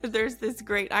there's this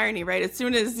great irony, right? As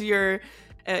soon as your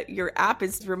app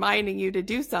is reminding you to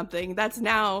do something, that's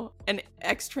now an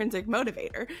extrinsic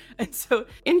motivator. And so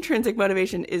intrinsic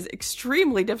motivation is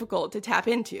extremely difficult to tap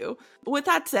into. With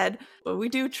that said, we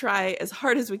do try as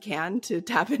hard as we can to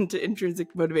tap into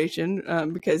intrinsic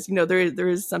motivation because, there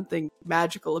is something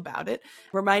magical about it.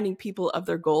 Reminding people of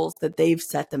their goals that they've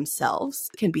set themselves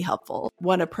can be helpful.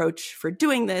 One approach for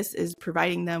doing this is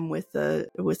providing them with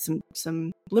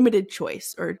some limited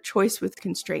choice or choice with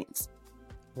constraints.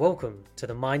 Welcome to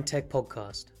the MindTech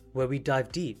podcast, where we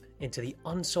dive deep into the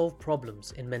unsolved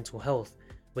problems in mental health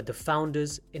with the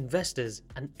founders, investors,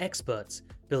 and experts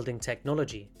building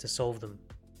technology to solve them.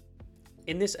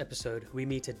 In this episode, we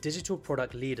meet a digital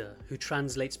product leader who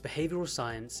translates behavioral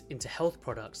science into health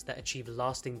products that achieve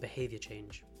lasting behavior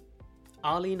change.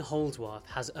 Aline Holzwarth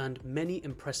has earned many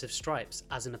impressive stripes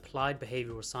as an applied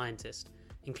behavioral scientist,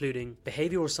 including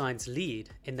behavioral science lead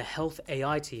in the health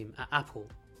AI team at Apple,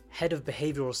 head of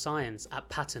behavioral science at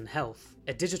Pattern Health,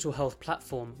 a digital health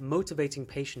platform motivating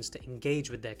patients to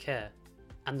engage with their care,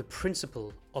 and the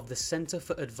principal of the Center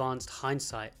for Advanced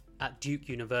Hindsight at Duke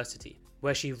University,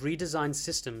 where she redesigns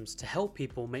systems to help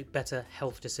people make better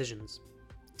health decisions.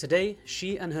 Today,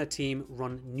 she and her team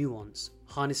run Nuance,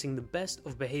 harnessing the best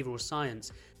of behavioral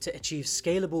science to achieve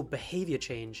scalable behavior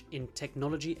change in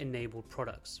technology-enabled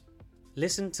products.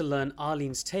 Listen to learn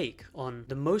Aline's take on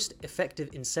the most effective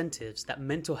incentives that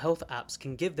mental health apps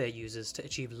can give their users to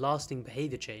achieve lasting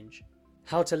behavior change,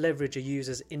 how to leverage a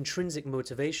user's intrinsic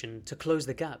motivation to close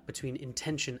the gap between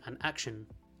intention and action,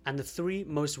 and the 3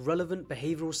 most relevant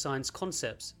behavioral science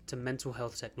concepts to mental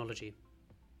health technology.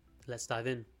 Let's dive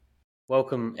in.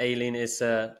 Welcome, Aline. It's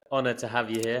an honor to have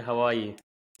you here. How are you?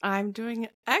 I'm doing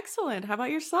excellent. How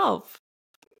about yourself?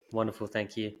 Wonderful,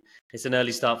 thank you. It's an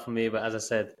early start for me, but as I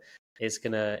said, it's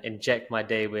going to inject my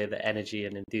day with energy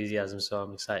and enthusiasm, so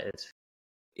I'm excited.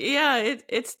 Yeah,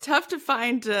 it's tough to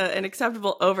find an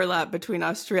acceptable overlap between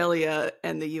Australia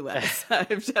and the US.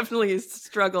 I've definitely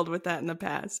struggled with that in the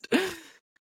past.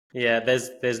 Yeah,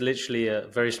 there's literally a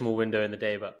very small window in the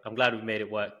day, but I'm glad we made it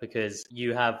work because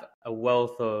you have a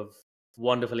wealth of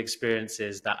wonderful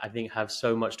experiences that I think have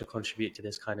so much to contribute to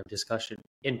this kind of discussion.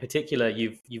 In particular,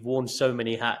 you've worn so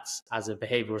many hats as a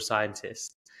behavioral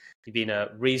scientist. You've been a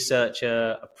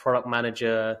researcher, a product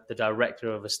manager, the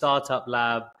director of a startup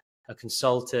lab, a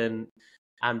consultant,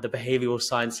 and the behavioral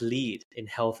science lead in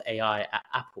health AI at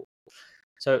Apple.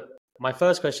 So my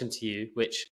first question to you,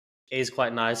 which is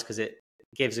quite nice because it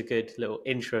gives a good little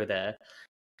intro there,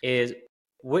 is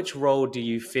which role do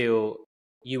you feel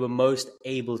you were most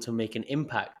able to make an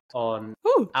impact on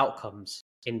outcomes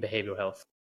in behavioral health?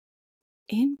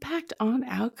 Impact on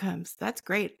outcomes. That's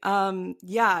great.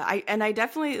 I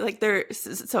definitely like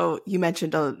so you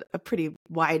mentioned a pretty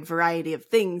wide variety of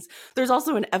things. There's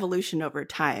also an evolution over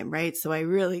time, right? So I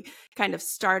really kind of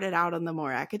started out on the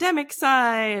more academic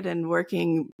side and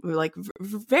working like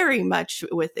very much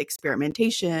with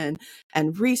experimentation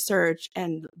and research.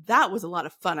 And that was a lot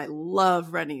of fun. I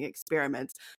love running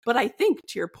experiments. But I think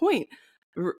to your point,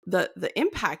 the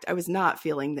impact, I was not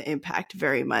feeling the impact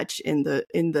very much in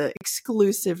the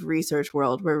exclusive research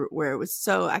world where it was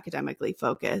so academically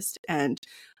focused. And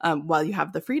while you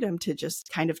have the freedom to just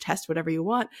kind of test whatever you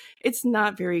want, it's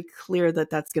not very clear that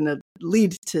that's going to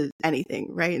lead to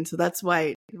anything, right? And so that's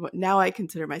why now I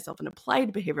consider myself an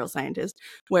applied behavioral scientist,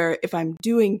 where if I'm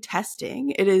doing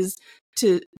testing, it is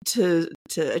to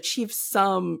achieve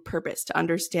some purpose, to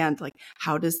understand like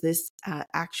how does this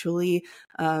actually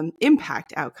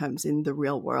impact outcomes in the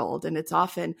real world. And it's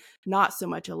often not so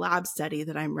much a lab study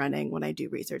that I'm running when I do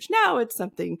research now. It's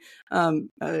something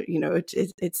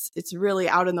it's really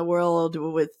out in the world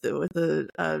with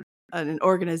an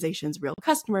organization's real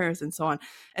customers and so on.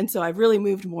 And so I've really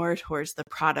moved more towards the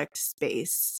product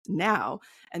space now.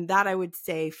 And that I would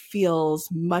say feels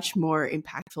much more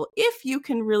impactful if you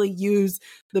can really use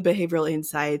the behavioral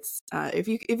insights, if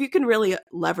you can really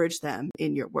leverage them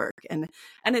in your work. And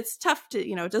it's tough to,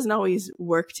 it doesn't always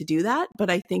work to do that. But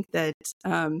I think that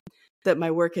that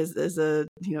my work as a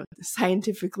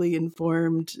scientifically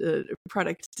informed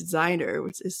product designer,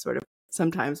 which is sort of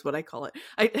sometimes what I call it.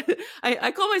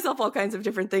 I call myself all kinds of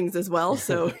different things as well.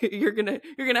 So you're gonna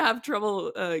have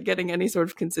trouble getting any sort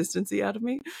of consistency out of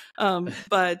me.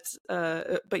 But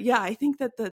yeah, I think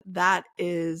that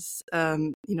is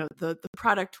the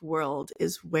product world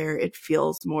is where it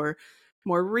feels more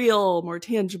real, more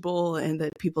tangible, and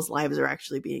that people's lives are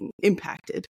actually being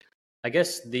impacted. I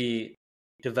guess the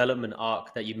development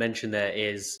arc that you mentioned there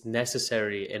is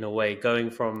necessary in a way,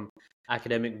 going from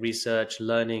academic research,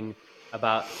 learning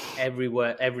about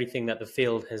everything that the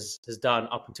field has done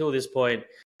up until this point,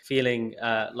 feeling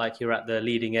like you're at the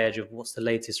leading edge of what's the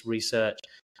latest research,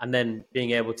 and then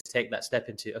being able to take that step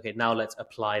into, okay, now let's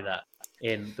apply that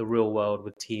in the real world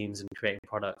with teams and creating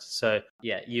products. So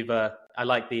yeah, I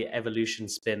like the evolution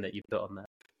spin that you put on that.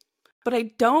 But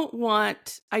I don't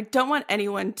want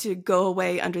anyone to go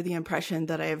away under the impression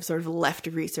that I have sort of left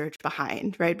research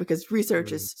behind, right? Because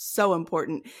research is so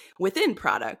important within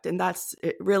product, and that's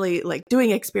really like doing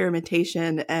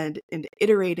experimentation and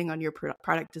iterating on your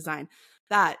product design.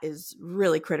 That is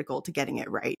really critical to getting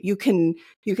it right. You can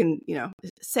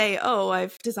say, oh,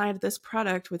 I've designed this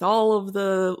product with all of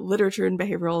the literature and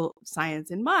behavioral science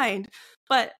in mind.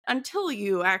 But until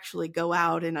you actually go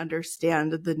out and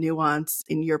understand the nuance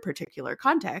in your particular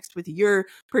context with your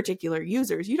particular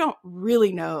users, you don't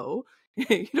really know.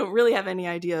 You don't really have any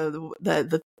idea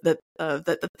that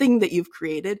the thing that you've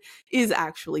created is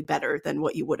actually better than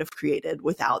what you would have created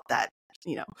without that,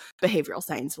 behavioral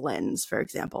science lens, for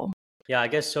example. Yeah, I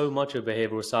guess so much of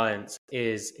behavioral science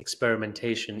is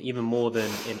experimentation, even more than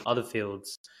in other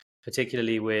fields,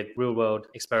 particularly with real world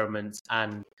experiments.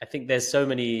 And I think there's so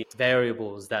many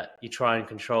variables that you try and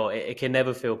control. It can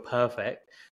never feel perfect,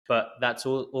 but that's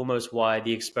almost why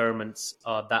the experiments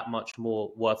are that much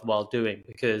more worthwhile doing,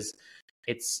 because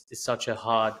it's such a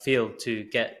hard field to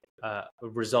get a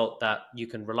result that you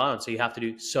can rely on. So you have to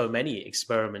do so many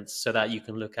experiments so that you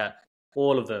can look at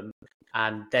all of them,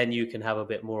 and then you can have a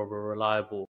bit more of a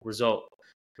reliable result,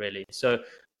 really. So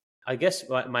I guess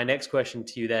my next question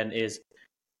to you then is,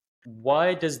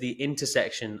 why does the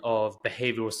intersection of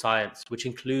behavioral science, which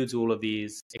includes all of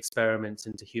these experiments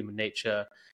into human nature,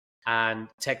 and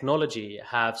technology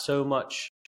have so much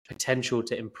potential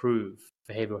to improve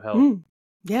behavioral health?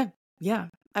 Yeah.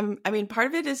 I mean, part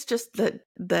of it is just that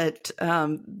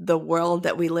the world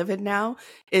that we live in now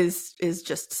is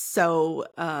just so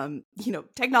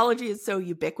technology is so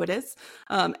ubiquitous.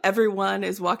 Everyone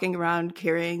is walking around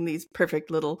carrying these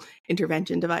perfect little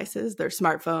intervention devices, their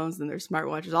smartphones and their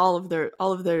smartwatches, all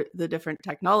of the different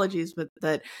technologies, but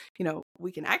that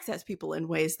we can access people in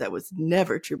ways that was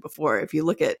never true before. If you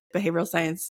look at behavioral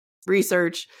science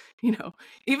research,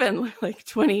 even like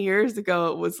 20 years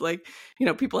ago, it was like,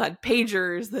 people had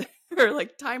pagers that or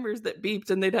like timers that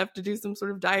beeped, and they'd have to do some sort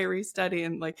of diary study,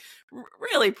 and like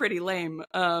really pretty lame.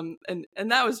 And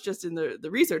that was just in the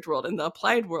research world. In the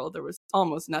applied world, there was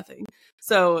almost nothing.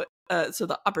 So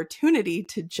the opportunity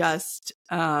to just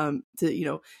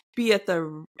be at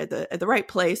the right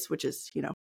place, which is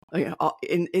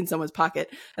in someone's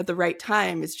pocket at the right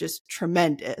time, is just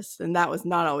tremendous. And that was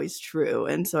not always true.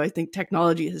 And so I think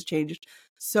technology has changed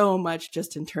so much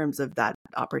just in terms of that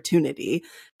opportunity.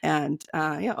 And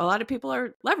a lot of people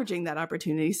are leveraging that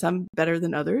opportunity, some better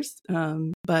than others.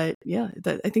 But yeah,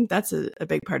 I think that's a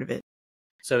big part of it.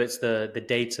 So it's the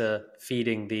data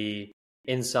feeding the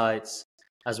insights,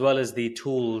 as well as the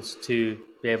tools to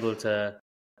be able to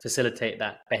facilitate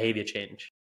that behavior change.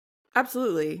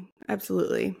 Absolutely.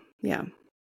 Yeah.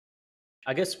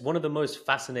 I guess one of the most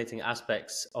fascinating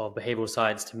aspects of behavioral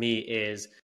science to me is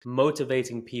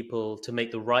motivating people to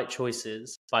make the right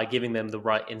choices by giving them the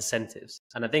right incentives.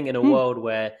 And I think in a world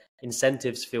where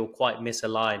incentives feel quite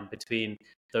misaligned between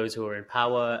those who are in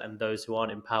power and those who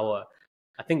aren't in power,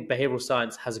 I think behavioral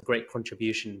science has a great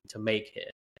contribution to make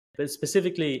here. But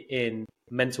specifically in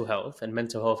mental health and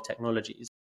mental health technologies,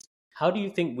 how do you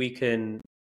think we can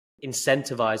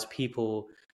incentivize people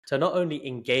to not only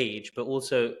engage, but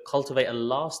also cultivate a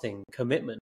lasting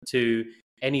commitment to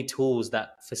any tools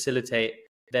that facilitate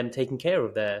them taking care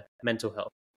of their mental health?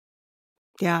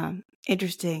 Yeah,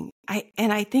 interesting.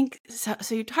 I think so.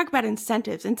 So you talk about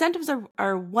incentives. Incentives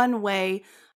are one way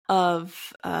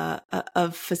of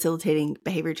facilitating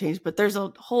behavior change, but there's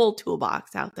a whole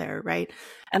toolbox out there, right?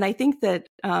 And I think that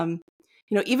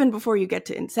even before you get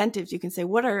to incentives, you can say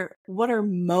what are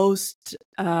most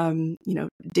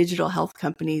digital health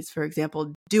companies, for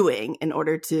example, doing in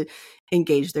order to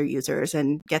engage their users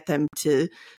and get them to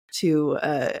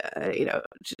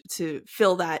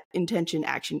fill that intention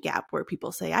action gap where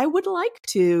people say, I would like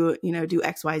to do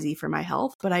XYZ for my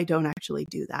health, but I don't actually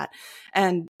do that.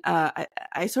 And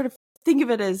I sort of think of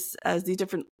it as these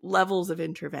different levels of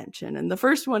intervention. And the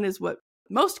first one is what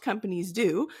most companies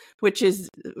do, which is,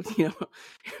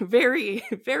 very,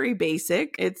 very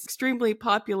basic. It's extremely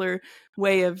popular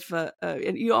way of,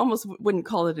 and you almost wouldn't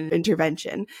call it an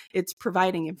intervention. It's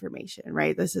providing information,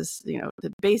 right? This is,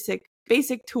 the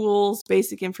basic tools,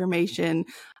 basic information.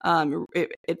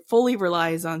 It fully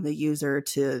relies on the user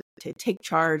to take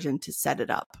charge and to set it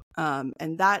up.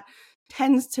 And that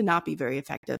tends to not be very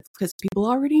effective because people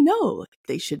already know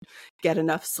they should get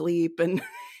enough sleep and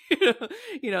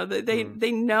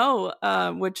They know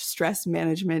which stress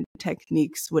management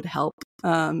techniques would help.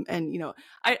 And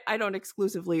I don't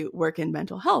exclusively work in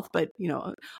mental health, but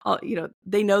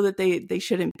they know that they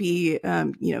shouldn't be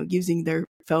using their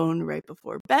phone right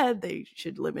before bed. They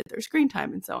should limit their screen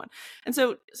time and so on. And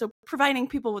so providing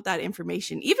people with that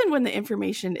information, even when the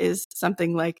information is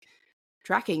something like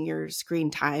tracking your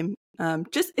screen time,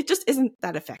 it just isn't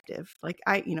that effective. Like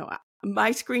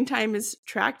my screen time is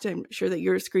tracked. I'm sure that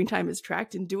your screen time is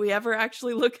tracked. And do we ever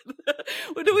actually look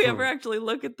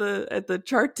at the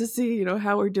chart to see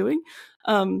how we're doing?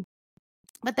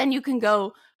 But then you can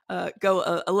go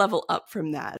a level up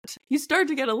from that. You start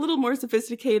to get a little more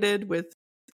sophisticated with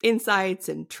insights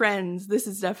and trends. This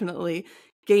is definitely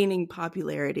gaining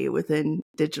popularity within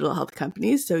digital health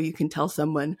companies. So you can tell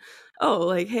someone, oh,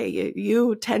 like, hey,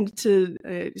 you tend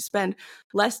to spend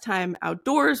less time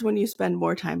outdoors when you spend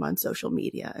more time on social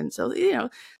media. And so,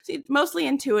 mostly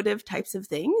intuitive types of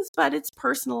things, but it's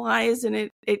personalized,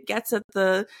 and it gets at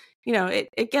the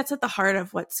it gets at the heart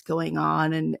of what's going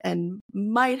on, and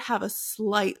might have a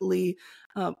slightly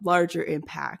larger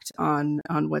impact on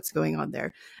what's going on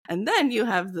there. And then you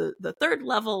have the third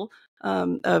level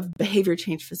of behavior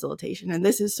change facilitation. And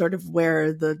this is sort of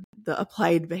where the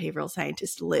applied behavioral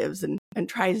scientist lives and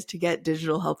tries to get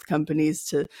digital health companies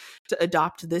to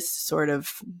adopt this sort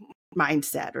of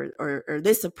mindset or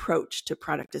this approach to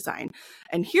product design.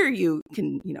 And here you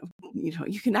can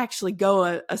actually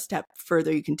go a step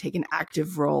further. You can take an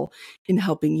active role in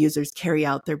helping users carry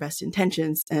out their best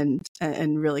intentions and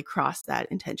really cross that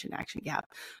intention action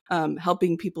gap,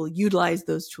 helping people utilize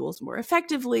those tools more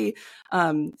effectively.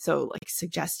 So like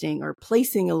suggesting or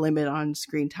placing a limit on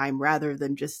screen time rather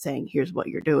than just saying, here's what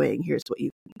you're doing, here's what you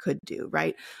could do,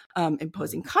 right?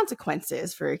 Imposing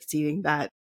consequences for exceeding that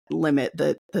limit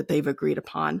that they've agreed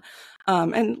upon.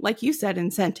 And like you said,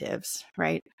 incentives,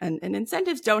 right? And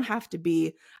incentives don't have to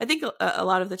be, I think a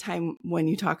lot of the time when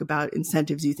you talk about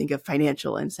incentives, you think of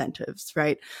financial incentives,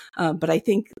 right? But I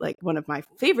think like one of my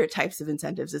favorite types of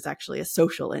incentives is actually a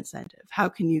social incentive. How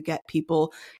can you get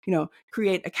people,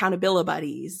 create accountability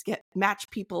buddies, match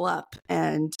people up,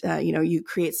 and, you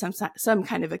create some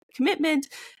kind of a commitment,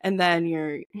 and then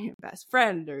your best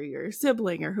friend or your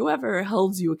sibling or whoever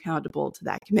holds you accountable to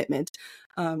that commitment.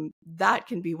 That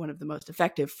can be one of the most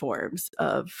effective forms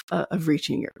of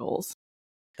reaching your goals.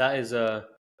 That is a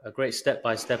great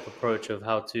step-by-step approach of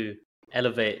how to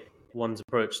elevate one's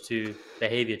approach to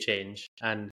behavior change.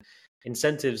 And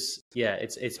incentives,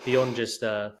 it's beyond just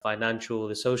financial.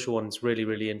 The social one's really,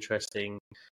 really interesting.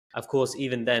 Of course,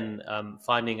 even then,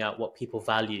 finding out what people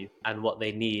value and what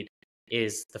they need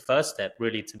is the first step,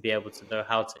 really, to be able to know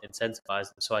how to incentivize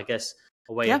them. So I guess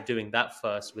a way of doing that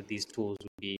first with these tools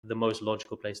would be the most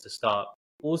logical place to start.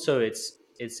 Also, it's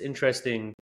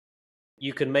interesting.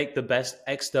 You can make the best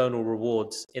external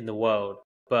rewards in the world,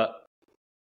 but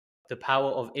the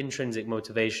power of intrinsic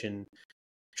motivation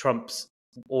trumps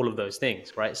all of those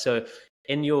things, right? So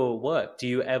in your work, do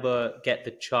you ever get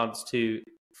the chance to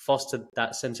foster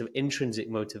that sense of intrinsic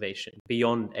motivation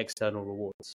beyond external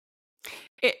rewards?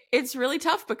 It's really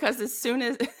tough because as soon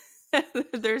as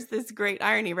there's this great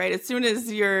irony, right? As soon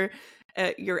as your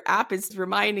app is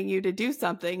reminding you to do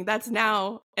something, that's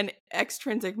now an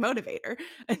extrinsic motivator.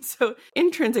 And so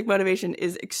intrinsic motivation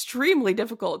is extremely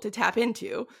difficult to tap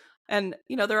into. And,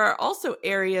 there are also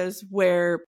areas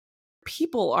where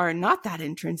people are not that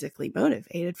intrinsically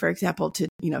motivated, for example, to,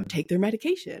 take their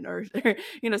medication or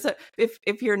so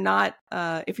if you're not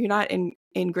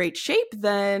in great shape,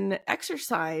 then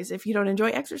exercise. If you don't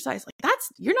enjoy exercise,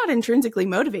 you're not intrinsically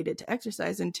motivated to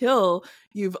exercise until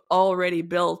you've already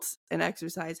built an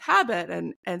exercise habit.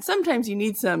 And sometimes you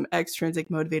need some extrinsic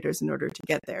motivators in order to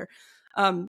get there.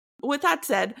 With that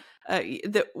said,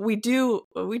 that we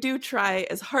do try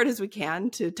as hard as we can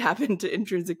to tap into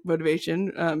intrinsic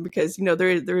motivation, because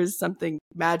there is something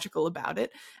magical about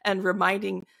it, and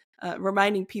reminding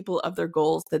people of their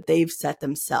goals that they've set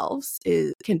themselves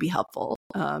can be helpful.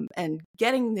 And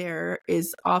getting there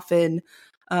is often,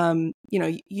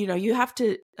 you have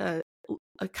to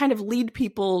kind of lead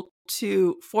people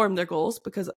to form their goals,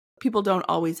 because people don't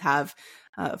always have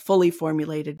fully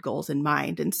formulated goals in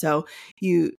mind. And so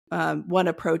one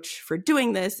approach for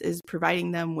doing this is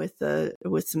providing them with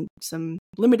some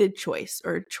limited choice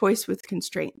or choice with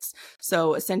constraints.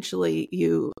 So essentially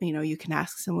you can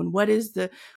ask someone,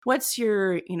 what's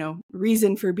your,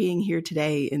 reason for being here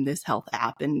today in this health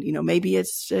app? And, maybe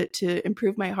it's to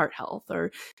improve my heart health,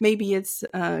 or maybe it's,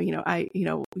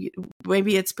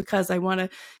 maybe it's because I want to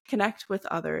connect with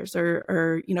others,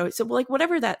 or, so like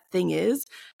whatever that thing is,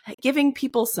 giving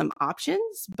people some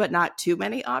options, but not too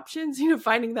many options,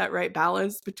 finding that right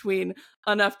balance between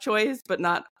enough choice, but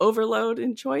not overload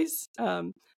in choice.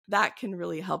 That can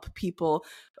really help people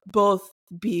both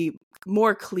be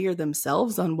more clear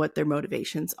themselves on what their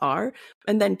motivations are,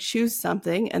 and then choose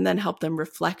something, and then help them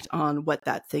reflect on what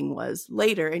that thing was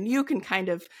later. And you can kind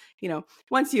of,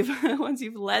 once you've once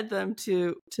you've led them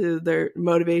to their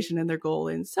motivation and their goal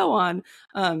and so on,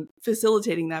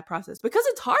 facilitating that process, because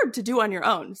it's hard to do on your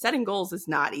own. Setting goals is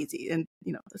not easy, and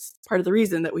that's part of the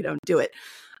reason that we don't do it.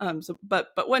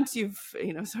 But once you've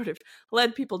sort of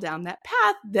led people down that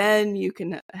path, then you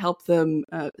can help them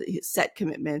set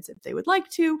commitments if they would like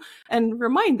to, and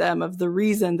remind them of the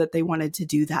reason that they wanted to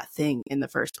do that thing in the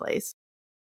first place.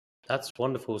 That's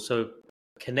wonderful. So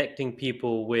connecting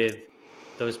people with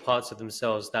those parts of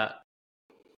themselves, that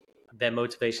their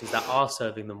motivations that are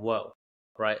serving them well,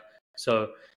 right? So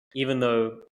even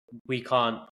though we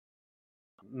can't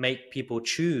make people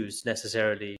choose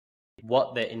necessarily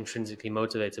what they're intrinsically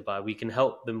motivated by, we can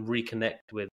help them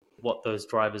reconnect with what those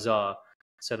drivers are,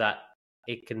 so that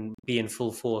it can be in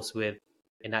full force with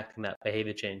enacting that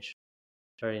behavior change.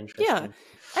 Very interesting. Yeah,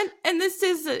 and this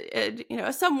is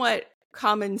a somewhat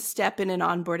common step in an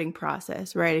onboarding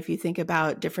process, right? If you think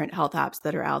about different health apps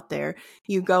that are out there,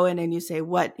 you go in and you say,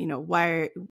 what do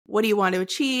you want to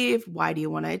achieve? Why do you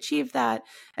want to achieve that?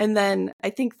 And then I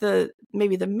think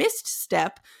maybe the missed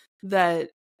step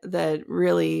that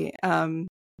really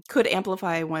could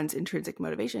amplify one's intrinsic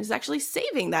motivation is actually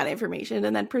saving that information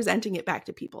and then presenting it back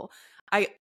to people. I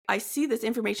see this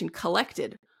information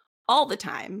collected all the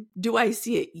time. Do I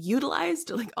see it utilized?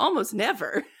 Like almost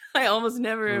never. I almost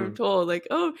never am told, like,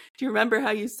 oh, do you remember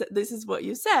how you said this is what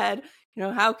you said?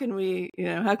 How can we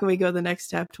go the next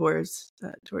step towards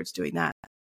doing that?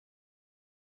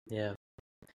 Yeah.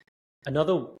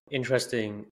 Another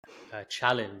interesting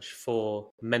challenge for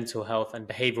mental health and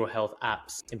behavioral health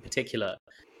apps in particular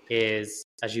is,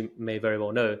 as you may very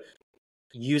well know,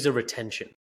 user retention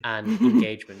and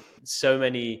engagement. So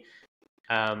many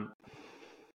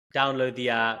download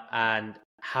the app and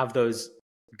have those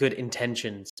good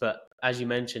intentions, but as you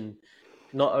mentioned,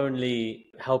 not only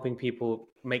helping people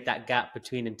make that gap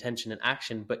between intention and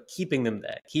action, but keeping them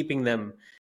there, keeping them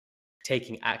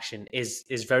taking action is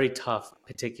very tough,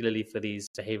 particularly for these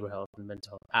behavioral health and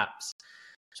mental health apps.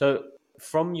 So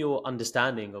from your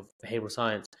understanding of behavioral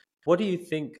science, what do you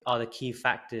think are the key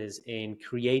factors in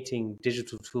creating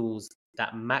digital tools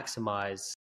that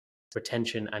maximize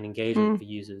retention and engagement for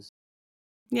users?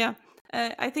 Yeah,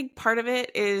 I think part of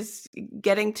it is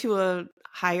getting to a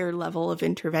higher level of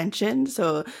intervention.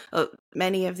 So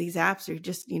many of these apps are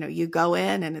just, you go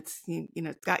in and it's,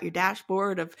 it's got your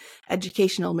dashboard of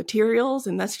educational materials,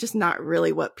 and that's just not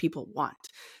really what people want.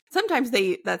 Sometimes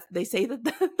they say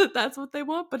that that's what they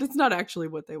want, but it's not actually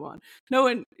what they want. No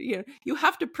one, you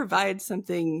have to provide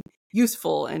something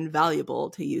useful and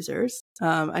valuable to users.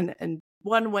 And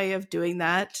one way of doing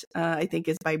that, I think,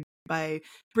 is by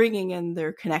bringing in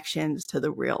their connections to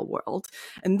the real world.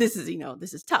 And this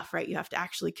is tough, right? You have to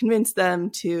actually convince them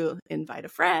to invite a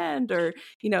friend or,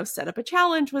 set up a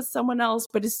challenge with someone else.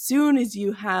 But as soon as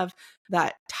you have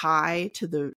that tie to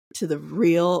their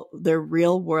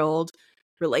real world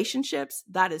relationships,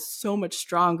 that is so much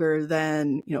stronger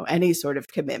than any sort of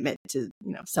commitment to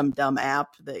some dumb app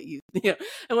that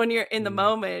and when you're in the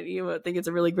moment, you would think it's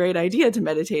a really great idea to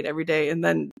meditate every day, and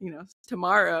then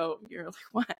tomorrow you're like,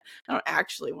 what? I don't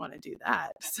actually want to do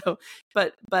that. So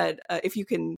but if you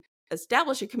can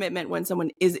establish a commitment when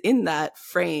someone is in that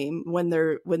frame, when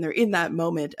they're in that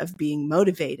moment of being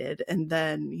motivated, and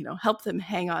then help them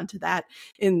hang on to that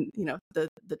in the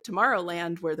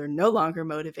Tomorrowland where they're no longer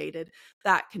motivated,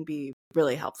 that can be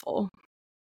really helpful.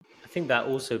 I think that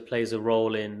also plays a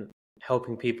role in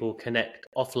helping people connect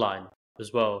offline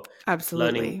as well.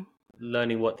 Absolutely.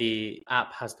 Learning what the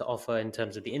app has to offer in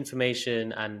terms of the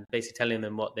information, and basically telling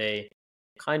them what they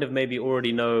kind of maybe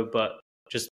already know, but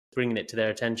just bringing it to their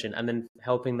attention, and then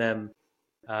helping them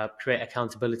create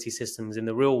accountability systems in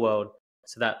the real world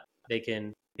so that they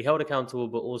can be held accountable,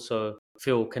 but also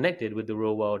feel connected with the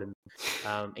real world and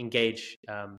engage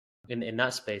in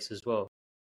that space as well.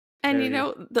 And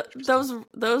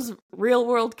those real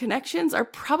world connections are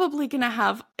probably going to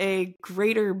have a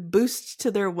greater boost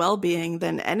to their well-being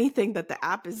than anything that the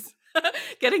app is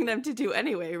getting them to do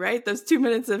anyway, right? Those 2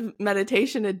 minutes of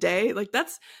meditation a day, like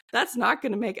that's not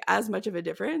going to make as much of a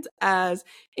difference as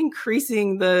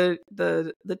increasing the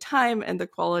time and the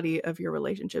quality of your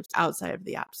relationships outside of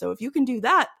the app. So if you can do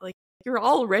that, like you're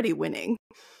already winning.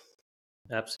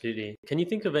 Absolutely. Can you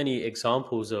think of any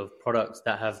examples of products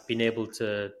that have been able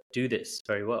to do this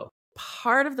very well?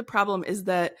 Part of the problem is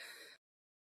that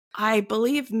I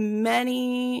believe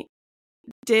many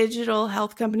digital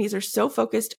health companies are so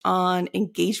focused on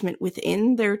engagement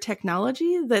within their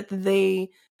technology that they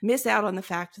miss out on the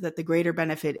fact that the greater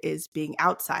benefit is being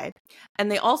outside. And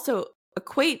they also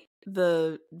equate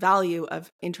the value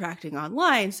of interacting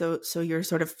online, so your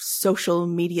sort of social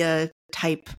media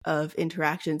type of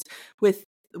interactions, with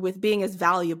being as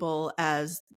valuable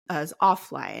as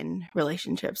offline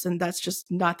relationships, and that's just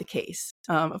not the case.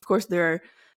 Of course, there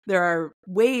are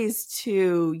ways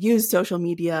to use social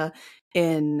media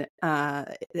in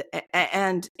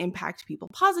and impact people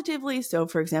positively. So,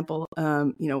 for example,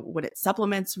 when it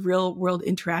supplements real world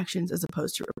interactions as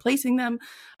opposed to replacing them,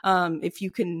 if you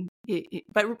can,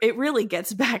 but it really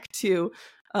gets back to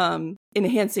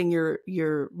enhancing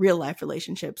your real life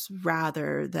relationships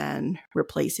rather than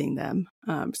replacing them,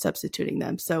 substituting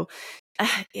them. So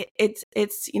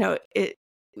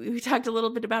we talked a little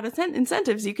bit about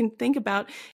incentives. You can think about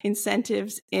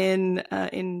incentives in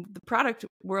the product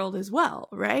world as well,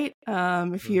 right?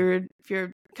 If you're a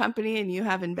company and you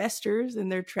have investors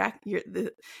and they're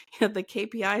the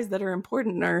KPIs that are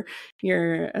important are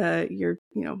your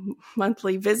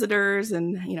monthly visitors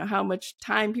and how much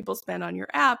time people spend on your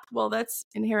app. Well, that's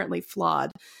inherently flawed,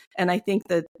 and I think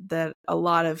that a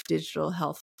lot of digital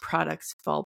health products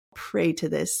fall prey to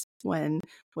this, when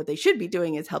what they should be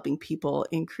doing is helping people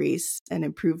increase and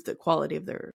improve the quality of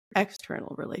their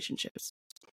external relationships.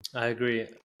 I agree.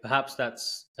 Perhaps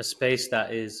that's a space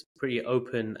that is pretty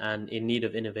open and in need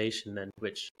of innovation then,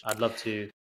 which I'd love to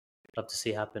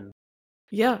see happen.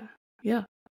 Yeah.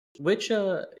 Which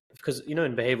because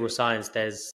in behavioral science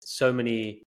there's so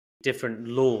many different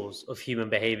laws of human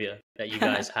behavior that you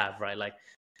guys have, right? Like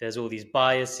there's all these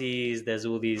biases, there's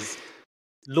all these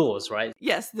laws, right?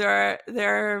 Yes, there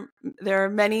are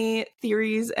many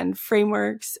theories and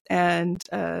frameworks and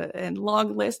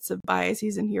long lists of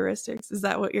biases and heuristics. Is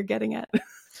that what you're getting at?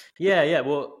 Yeah.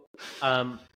 Well,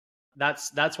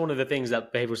 that's one of the things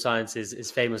that behavioral science is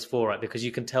famous for, right? Because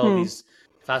you can tell these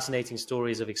fascinating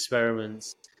stories of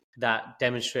experiments that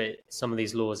demonstrate some of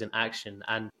these laws in action.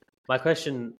 And my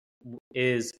question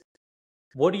is,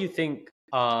 what do you think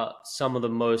are some of the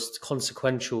most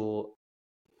consequential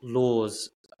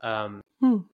laws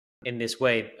in this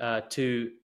way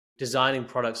to designing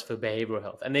products for behavioral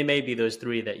health? And they may be those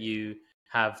three that you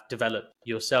have developed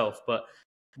yourself, but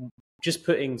just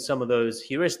putting some of those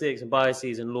heuristics and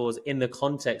biases and laws in the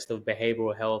context of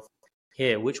behavioral health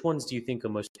here, which ones do you think are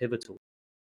most pivotal?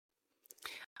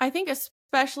 I think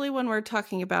especially when we're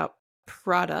talking about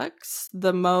products,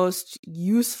 the most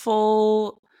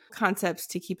useful concepts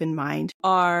to keep in mind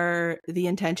are the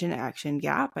intention action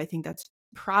gap. I think that's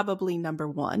probably number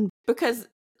one, because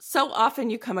so often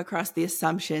you come across the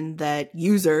assumption that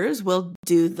users will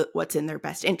do what's in their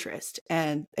best interest,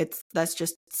 and that's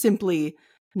just simply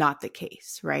not the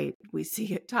case, right? We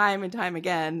see it time and time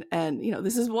again, and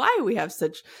this is why we have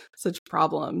such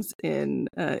problems in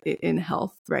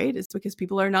health, right? It's because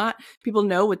people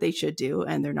know what they should do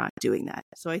and they're not doing that.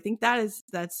 So I think that's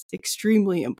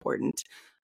extremely important.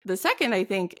 The second, I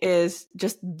think, is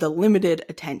just the limited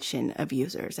attention of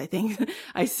users. I think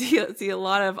I see a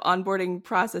lot of onboarding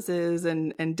processes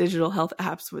and digital health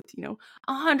apps with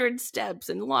 100 steps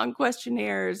and long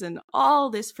questionnaires and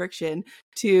all this friction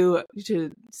to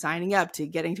signing up, to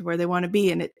getting to where they want to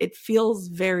be, and it feels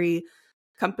very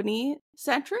company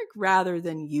centric rather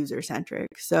than user centric.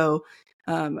 So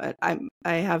I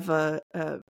have a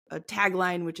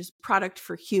tagline, which is product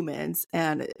for humans.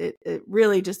 And it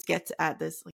really just gets at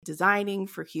this, like, designing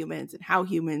for humans and how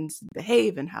humans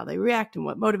behave and how they react and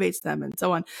what motivates them and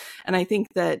so on. And I think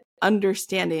that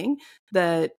understanding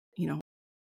that,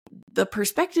 the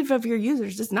perspective of your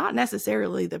users is not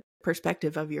necessarily the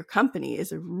perspective of your company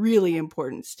is a really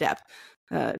important step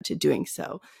to doing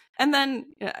so. And then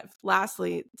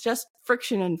lastly, just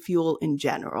friction and fuel in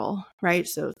general, right?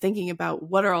 So thinking about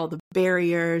what are all the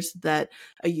barriers that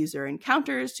a user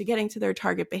encounters to getting to their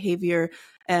target behavior,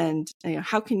 and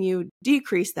how can you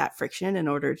decrease that friction in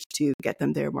order to get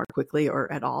them there more quickly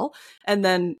or at all? And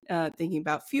then thinking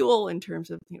about fuel in terms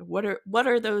of what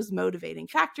are those motivating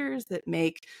factors that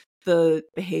make the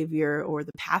behavior or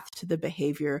the path to the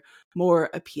behavior more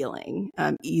appealing,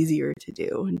 easier to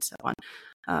do, and so on.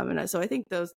 And so I think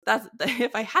that's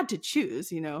if I had to choose,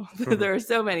 there are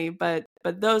so many, but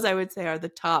those I would say are the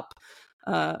top.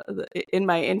 In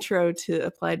my intro to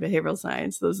applied behavioral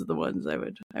science, those are the ones I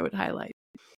would highlight.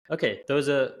 Okay, those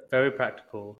are very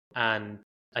practical, and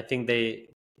I think they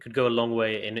could go a long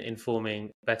way in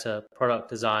informing better product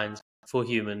designs for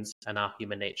humans and our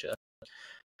human nature.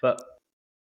 But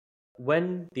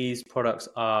when these products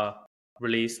are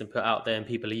released and put out there and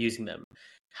people are using them,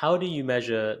 how do you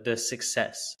measure the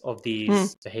success of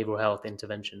these behavioral health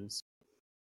interventions?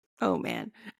 Oh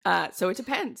man. So it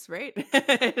depends, right?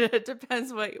 It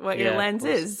depends what your lens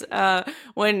is.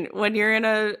 When you're in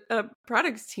a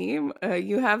products team,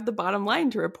 you have the bottom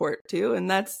line to report to, and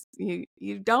that's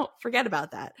you don't forget about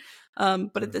that.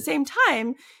 But at the same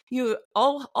time, you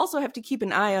also have to keep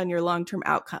an eye on your long-term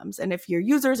outcomes. And if your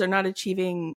users are not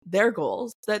achieving their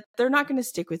goals, that they're not going to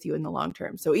stick with you in the long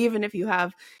term. So even if you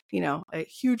have, a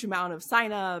huge amount of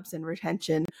signups and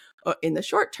retention in the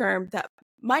short term, that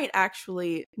might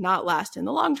actually not last in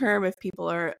the long term if people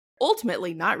are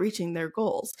ultimately not reaching their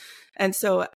goals. And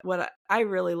so what I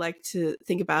really like to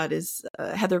think about is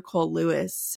Heather Cole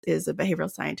Lewis is a behavioral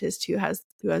scientist who has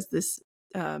this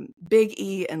big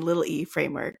E and little e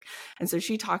framework. And so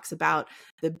she talks about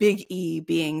the big E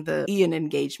being the E in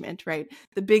engagement, right?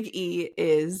 The big E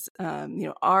is,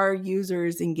 are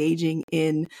users engaging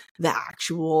in the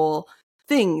actual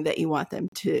thing that you want them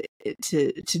to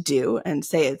do, and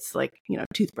say it's like,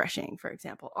 toothbrushing, for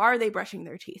example. Are they brushing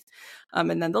their teeth?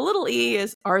 And then the little e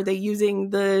is, are they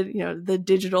using the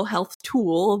digital health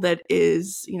tool that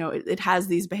is, it has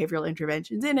these behavioral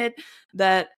interventions in it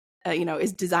that,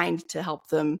 is designed to help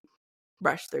them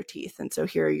brush their teeth. And so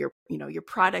here your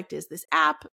product is this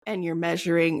app, and you're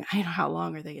measuring, how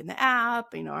long are they in the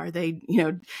app? Are they,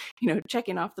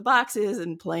 checking off the boxes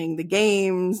and playing the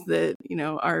games that,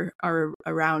 are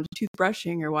around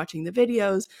toothbrushing or watching the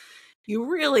videos. You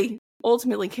really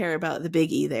ultimately care about the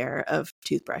big E there of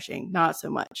toothbrushing, not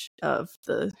so much of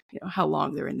the, how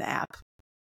long they're in the app,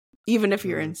 even if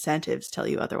your incentives tell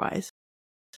you otherwise.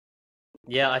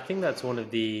 Yeah, I think that's one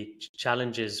of the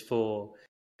challenges for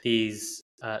these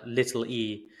little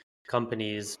e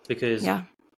companies, because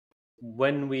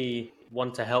when we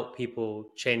want to help people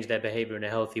change their behavior in a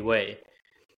healthy way,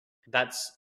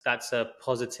 that's a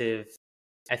positive,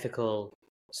 ethical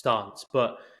stance.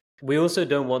 But we also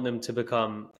don't want them to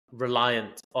become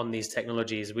reliant on these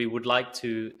technologies. We would like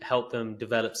to help them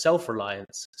develop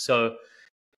self-reliance. So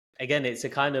again, it's a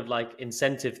kind of like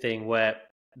incentive thing where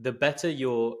the better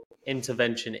your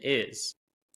intervention is,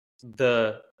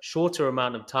 the shorter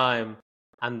amount of time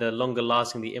and the longer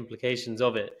lasting the implications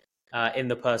of it in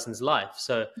the person's life.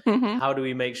 So how do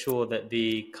we make sure that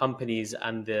the companies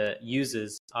and the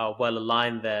users are well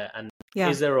aligned there? And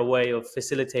is there a way of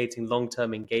facilitating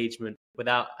long-term engagement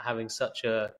without having such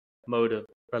a mode of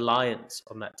reliance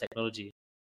on that technology?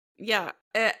 Yeah,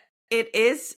 it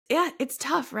is. Yeah, it's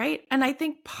tough, right? And I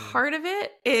think part of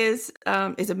it is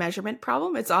a measurement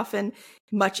problem. It's often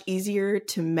much easier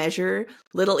to measure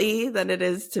little e than it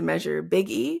is to measure big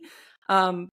E.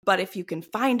 But if you can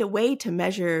find a way to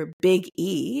measure big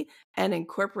E and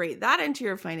incorporate that into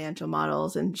your financial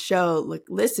models and show, look,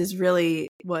 this is really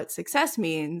what success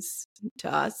means to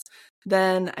us,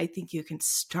 then I think you can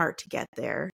start to get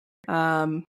there.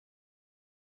 But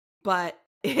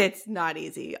it's not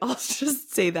easy. I'll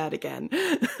just say that again.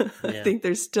 I think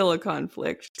there's still a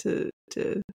conflict to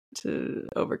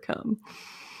overcome.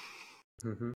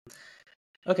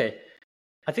 Okay.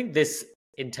 I think this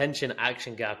intention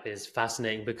action gap is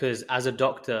fascinating, because as a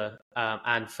doctor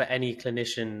and for any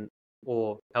clinician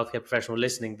or healthcare professional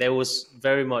listening, they will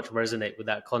very much resonate with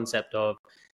that concept of,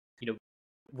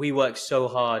 we work so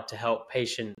hard to help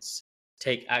patients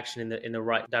take action in the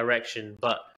right direction,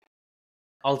 but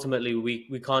ultimately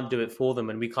we can't do it for them,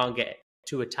 and we can't get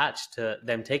too attached to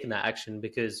them taking that action,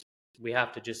 because we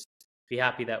have to just be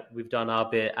happy that we've done our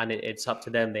bit, and it's up to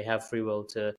them. They have free will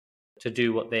to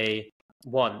do what they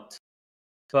want.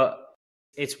 But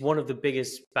it's one of the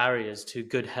biggest barriers to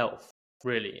good health,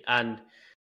 really. And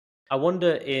I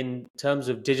wonder, in terms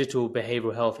of digital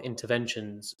behavioral health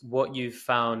interventions, what you've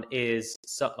found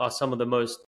are some of the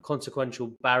most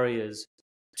consequential barriers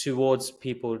towards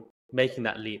people making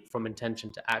that leap from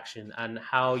intention to action, and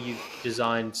how you've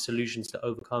designed solutions to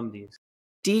overcome these.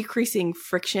 Decreasing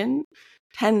friction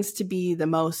tends to be the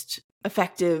most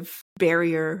effective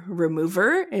barrier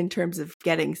remover in terms of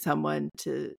getting someone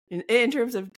to, in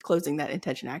terms of closing that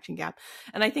intention action gap.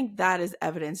 And I think that is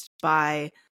evidenced by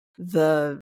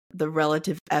the the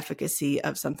relative efficacy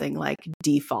of something like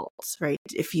defaults, right?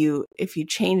 If you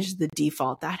change the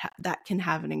default, that can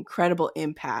have an incredible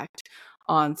impact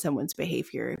on someone's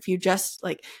behavior. If you just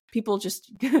like people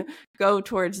just go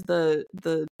towards the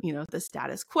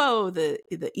status quo,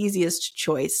 the easiest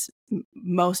choice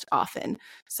most often.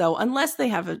 So unless they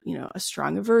have a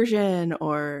strong aversion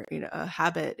or a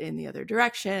habit in the other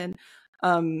direction,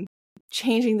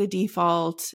 changing the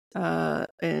default or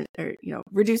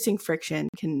reducing friction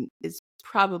is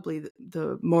probably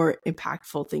the more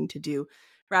impactful thing to do,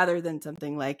 rather than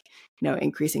something like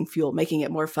increasing fuel, making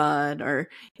it more fun, or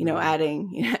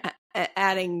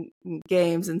adding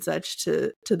games and such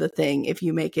to the thing. If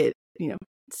you make it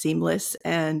seamless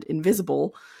and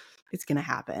invisible, it's going to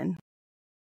happen.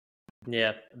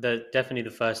 Yeah, definitely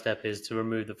the first step is to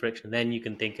remove the friction. Then you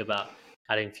can think about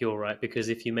adding fuel, right? Because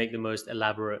if you make the most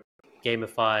elaborate,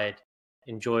 gamified,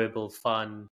 enjoyable,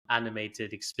 fun,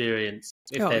 animated experience,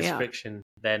 if there's friction,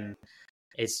 then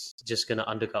it's just going to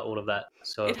undercut all of that.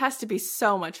 So it has to be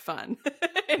so much fun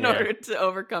in order to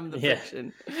overcome the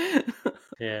friction.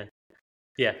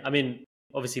 Yeah. I mean,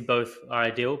 obviously both are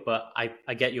ideal, but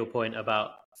I get your point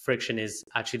about friction is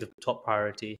actually the top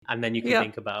priority. And then you can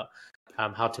think about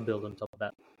how to build on top of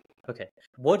that. Okay.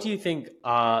 What do you think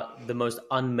are the most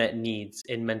unmet needs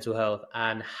in mental health,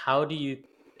 and how do you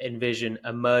envision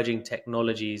emerging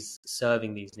technologies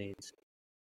serving these needs?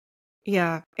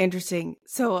 Yeah, interesting.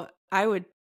 So I would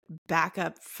back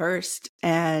up first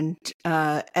and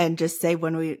just say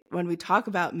when we talk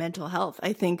about mental health,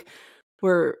 I think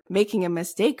we're making a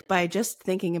mistake by just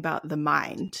thinking about the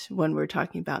mind when we're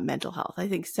talking about mental health. I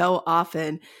think so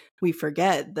often we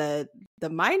forget that the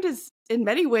mind is in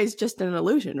many ways just an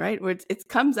illusion, right? Where it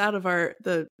comes out of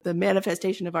the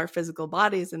manifestation of our physical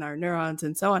bodies and our neurons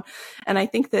and so on. And I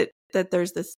think that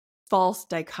there's this false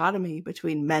dichotomy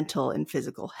between mental and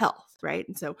physical health, right?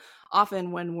 And so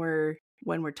often when we're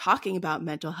talking about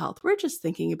mental health, we're just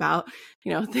thinking about,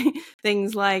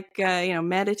 things like,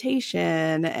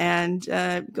 meditation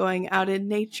and going out in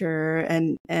nature.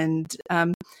 And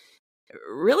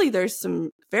really, there's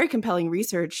some very compelling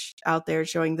research out there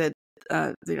showing that,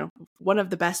 one of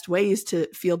the best ways to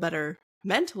feel better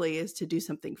mentally is to do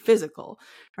something physical,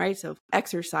 right? So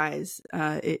exercise,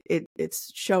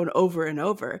 it's shown over and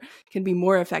over, can be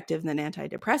more effective than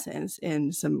antidepressants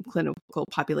in some clinical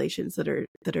populations that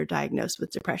are diagnosed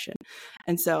with depression.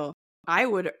 And so I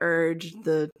would urge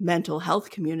the mental health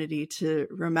community to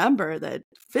remember that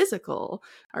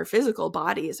our physical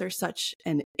bodies are such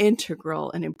an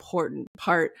integral and important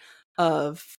part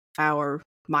of our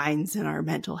minds and our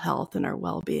mental health and our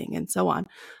well-being and so on.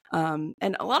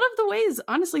 And a lot of the ways,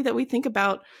 honestly, that we think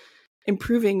about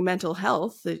improving mental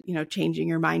health, changing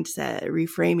your mindset,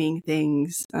 reframing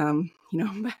things,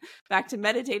 back to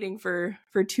meditating for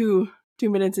 2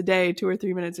 minutes a day, 2 or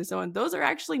 3 minutes or so on. Those are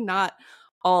actually not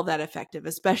all that effective,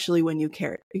 especially when you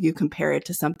compare it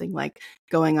to something like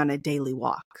going on a daily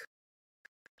walk.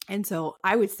 And so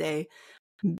I would say,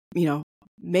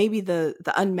 maybe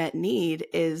the unmet need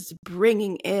is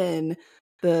bringing in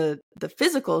the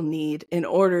physical need in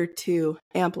order to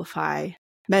amplify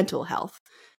mental health,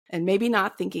 and maybe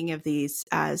not thinking of these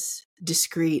as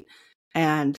discrete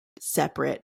and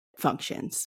separate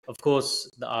functions. Of course,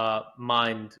 our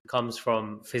mind comes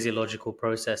from physiological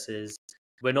processes.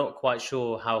 We're not quite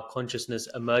sure how consciousness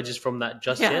emerges from that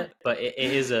just yet, but it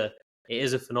is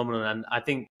a phenomenon. And I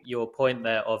think your point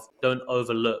there of don't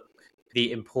overlook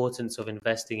the importance of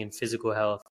investing in physical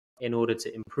health in order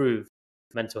to improve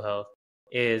mental health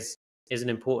is an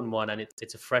important one, and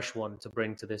it's a fresh one to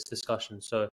bring to this discussion.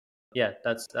 So yeah,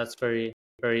 that's very,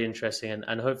 very interesting,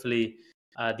 and hopefully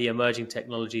the emerging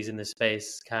technologies in this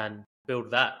space can build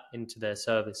that into their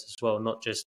service as well, not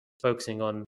just focusing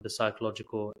on the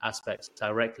psychological aspects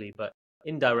directly, but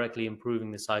indirectly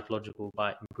improving the psychological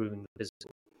by improving the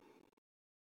physical.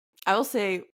 I will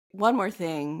say one more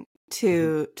thing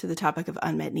to the topic of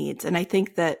unmet needs. And I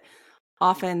think that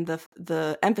often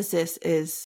the emphasis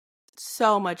is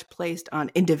so much placed on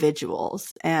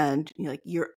individuals and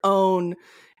your own,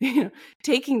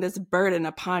 taking this burden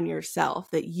upon yourself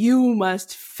that you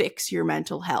must fix your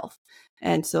mental health.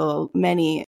 And so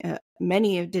many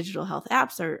of digital health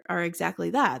apps are exactly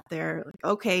that. They're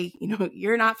like, okay,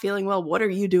 you're not feeling well. What are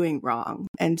you doing wrong?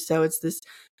 And so it's this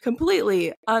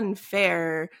completely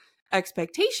unfair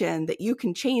expectation that you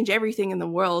can change everything in the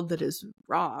world that is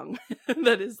wrong,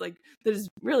 that is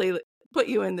really put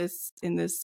you in this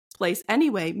place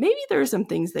anyway. Maybe there are some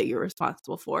things that you're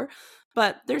responsible for,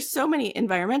 but there's so many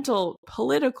environmental,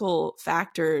 political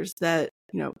factors that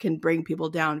can bring people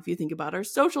down. If you think about our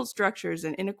social structures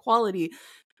and inequality,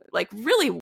 like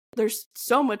really there's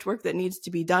so much work that needs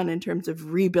to be done in terms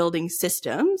of rebuilding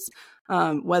systems,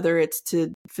 whether it's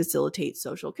to facilitate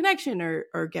social connection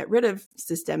or get rid of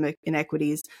systemic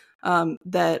inequities,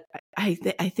 that I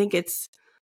think it's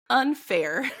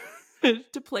unfair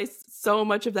to place so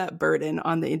much of that burden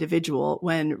on the individual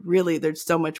when really there's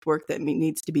so much work that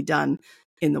needs to be done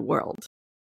in the world.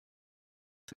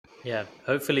 Yeah,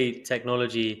 hopefully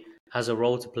technology has a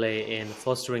role to play in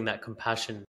fostering that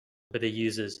compassion for the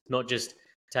users, not just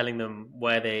telling them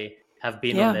where they have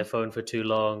been on their phone for too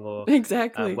long, or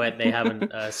exactly where they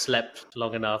haven't slept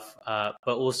long enough,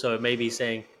 but also maybe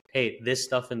saying, hey, this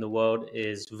stuff in the world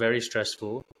is very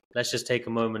stressful. Let's just take a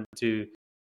moment to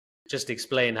just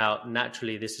explain how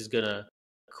naturally this is going to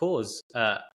cause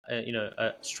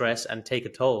stress and take a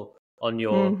toll on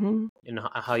your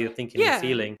how you're thinking and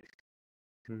feeling.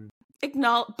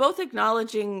 Both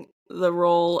acknowledging the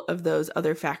role of those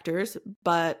other factors,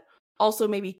 but also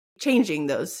maybe changing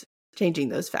those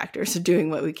factors, doing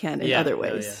what we can in other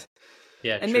ways.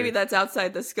 Yeah, and true. maybe that's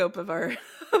outside the scope of our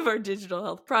digital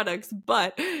health products,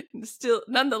 but still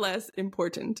nonetheless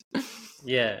important.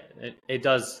 Yeah, it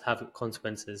does have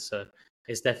consequences, so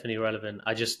it's definitely relevant.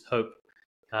 I just hope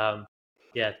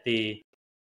the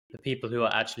people who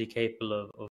are actually capable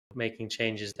of making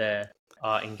changes there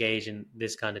are engaged in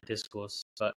this kind of discourse,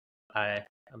 but I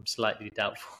am slightly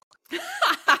doubtful.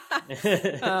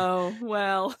 Oh,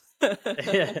 well,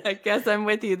 I guess I'm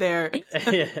with you there.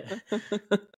 Yeah.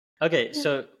 Okay,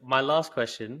 so my last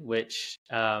question, which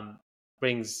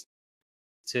brings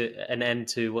to an end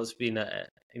to what's been an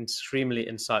extremely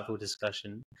insightful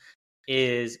discussion,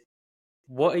 is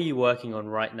what are you working on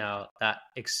right now that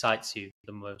excites you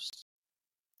the most?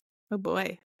 Oh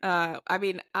boy. I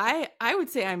mean, I would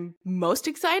say I'm most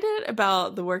excited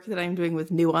about the work that I'm doing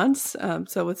with Nuance.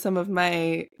 So with some of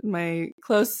my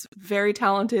close, very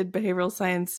talented behavioral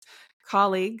science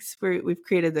colleagues, we've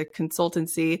created the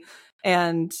consultancy,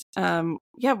 and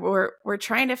we're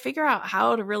trying to figure out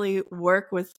how to really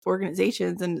work with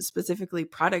organizations and specifically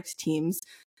product teams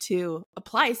to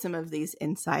apply some of these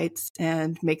insights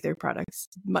and make their products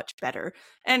much better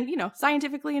and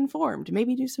scientifically informed.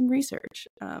 Maybe do some research,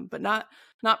 but not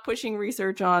pushing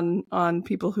research on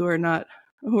people who are not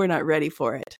ready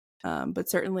for it. But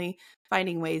certainly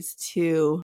finding ways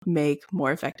to make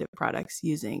more effective products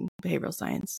using behavioral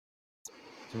science.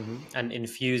 And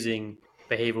infusing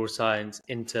behavioral science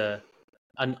into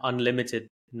an unlimited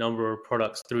number of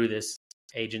products through this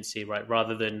agency, right?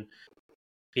 Rather than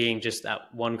being just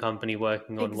at one company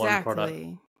working on one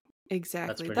product.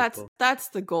 Exactly. That's cool. That's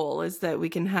the goal, is that we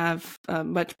can have a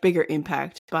much bigger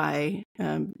impact by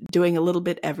doing a little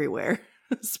bit everywhere,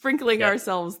 sprinkling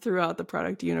ourselves throughout the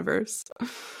product universe.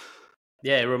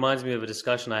 Yeah, it reminds me of a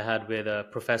discussion I had with a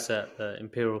professor at the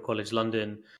Imperial College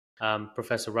London,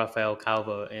 Professor Rafael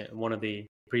Calvo, in one of the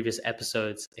previous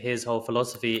episodes. His whole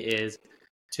philosophy is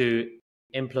to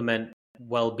implement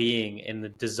well-being in the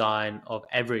design of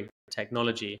every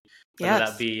technology, whether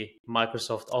that be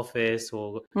Microsoft Office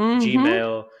or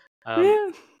Gmail,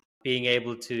 being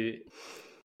able to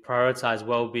prioritize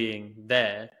well-being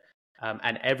there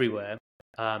and everywhere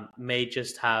may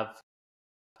just have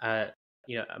a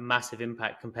massive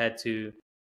impact compared to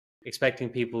expecting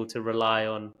people to rely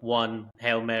on one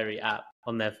Hail Mary app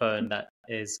on their phone that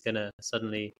is going to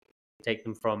suddenly take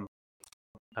them from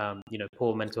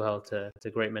poor mental health to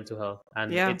great mental health.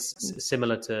 And it's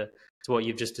similar to what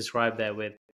you've just described there,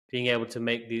 with being able to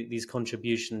make these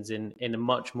contributions in a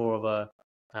much more of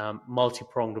a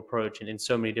multi-pronged approach and in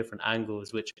so many different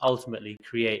angles, which ultimately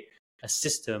create a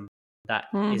system that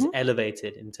is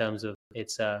elevated in terms of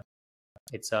its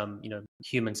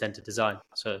human-centered design.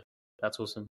 So that's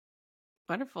awesome.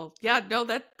 Wonderful. Yeah, no,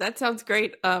 that sounds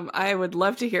great. I would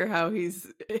love to hear how he's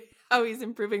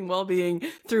improving well-being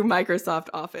through Microsoft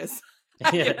Office.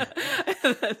 Yeah,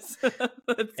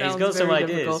 he's got some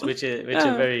ideas which are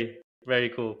very, very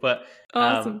cool. But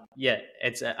awesome.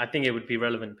 It's I think it would be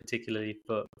relevant particularly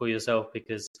for yourself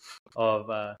because of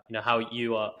how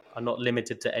you are not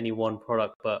limited to any one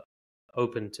product, but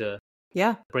open to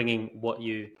bringing what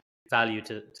you value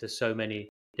to so many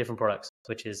different products,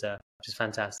 which is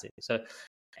fantastic. So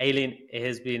Aline, it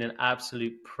has been an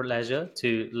absolute pleasure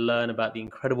to learn about the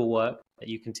incredible work that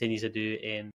you continue to do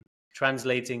in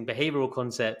translating behavioral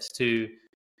concepts to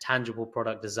tangible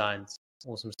product designs.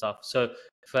 Awesome stuff. So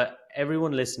for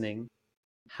everyone listening,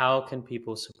 how can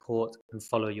people support and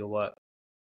follow your work?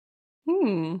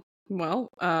 Well,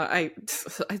 I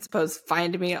suppose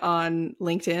find me on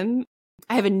LinkedIn.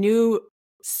 I have a new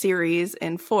series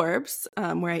in Forbes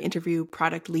where I interview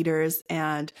product leaders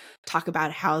and talk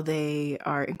about how they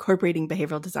are incorporating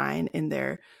behavioral design in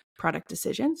their product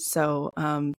decisions. So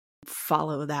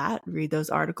follow that, read those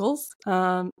articles.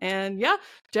 And yeah,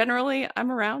 generally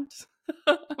I'm around.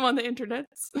 I'm on the internet.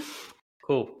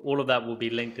 Cool. All of that will be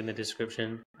linked in the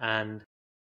description. And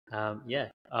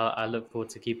I look forward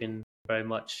to keeping very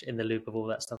much in the loop of all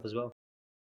that stuff as well.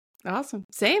 Awesome.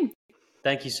 Same.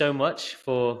 Thank you so much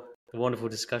for the wonderful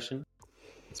discussion.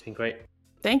 It's been great.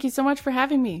 Thank you so much for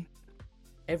having me.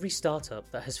 Every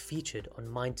startup that has featured on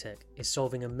MindTech is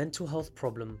solving a mental health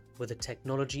problem with a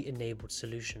technology-enabled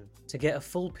solution. To get a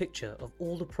full picture of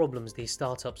all the problems these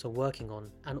startups are working on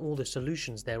and all the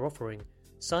solutions they're offering,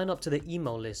 sign up to the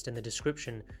email list in the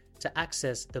description to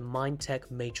access the MindTech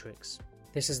Matrix.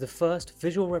 This is the first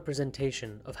visual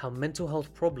representation of how mental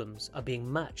health problems are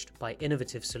being matched by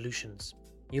innovative solutions.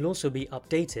 You'll also be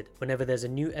updated whenever there's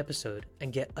a new episode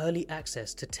and get early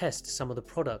access to test some of the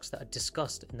products that are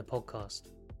discussed in the podcast.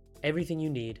 Everything you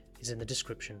need is in the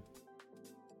description.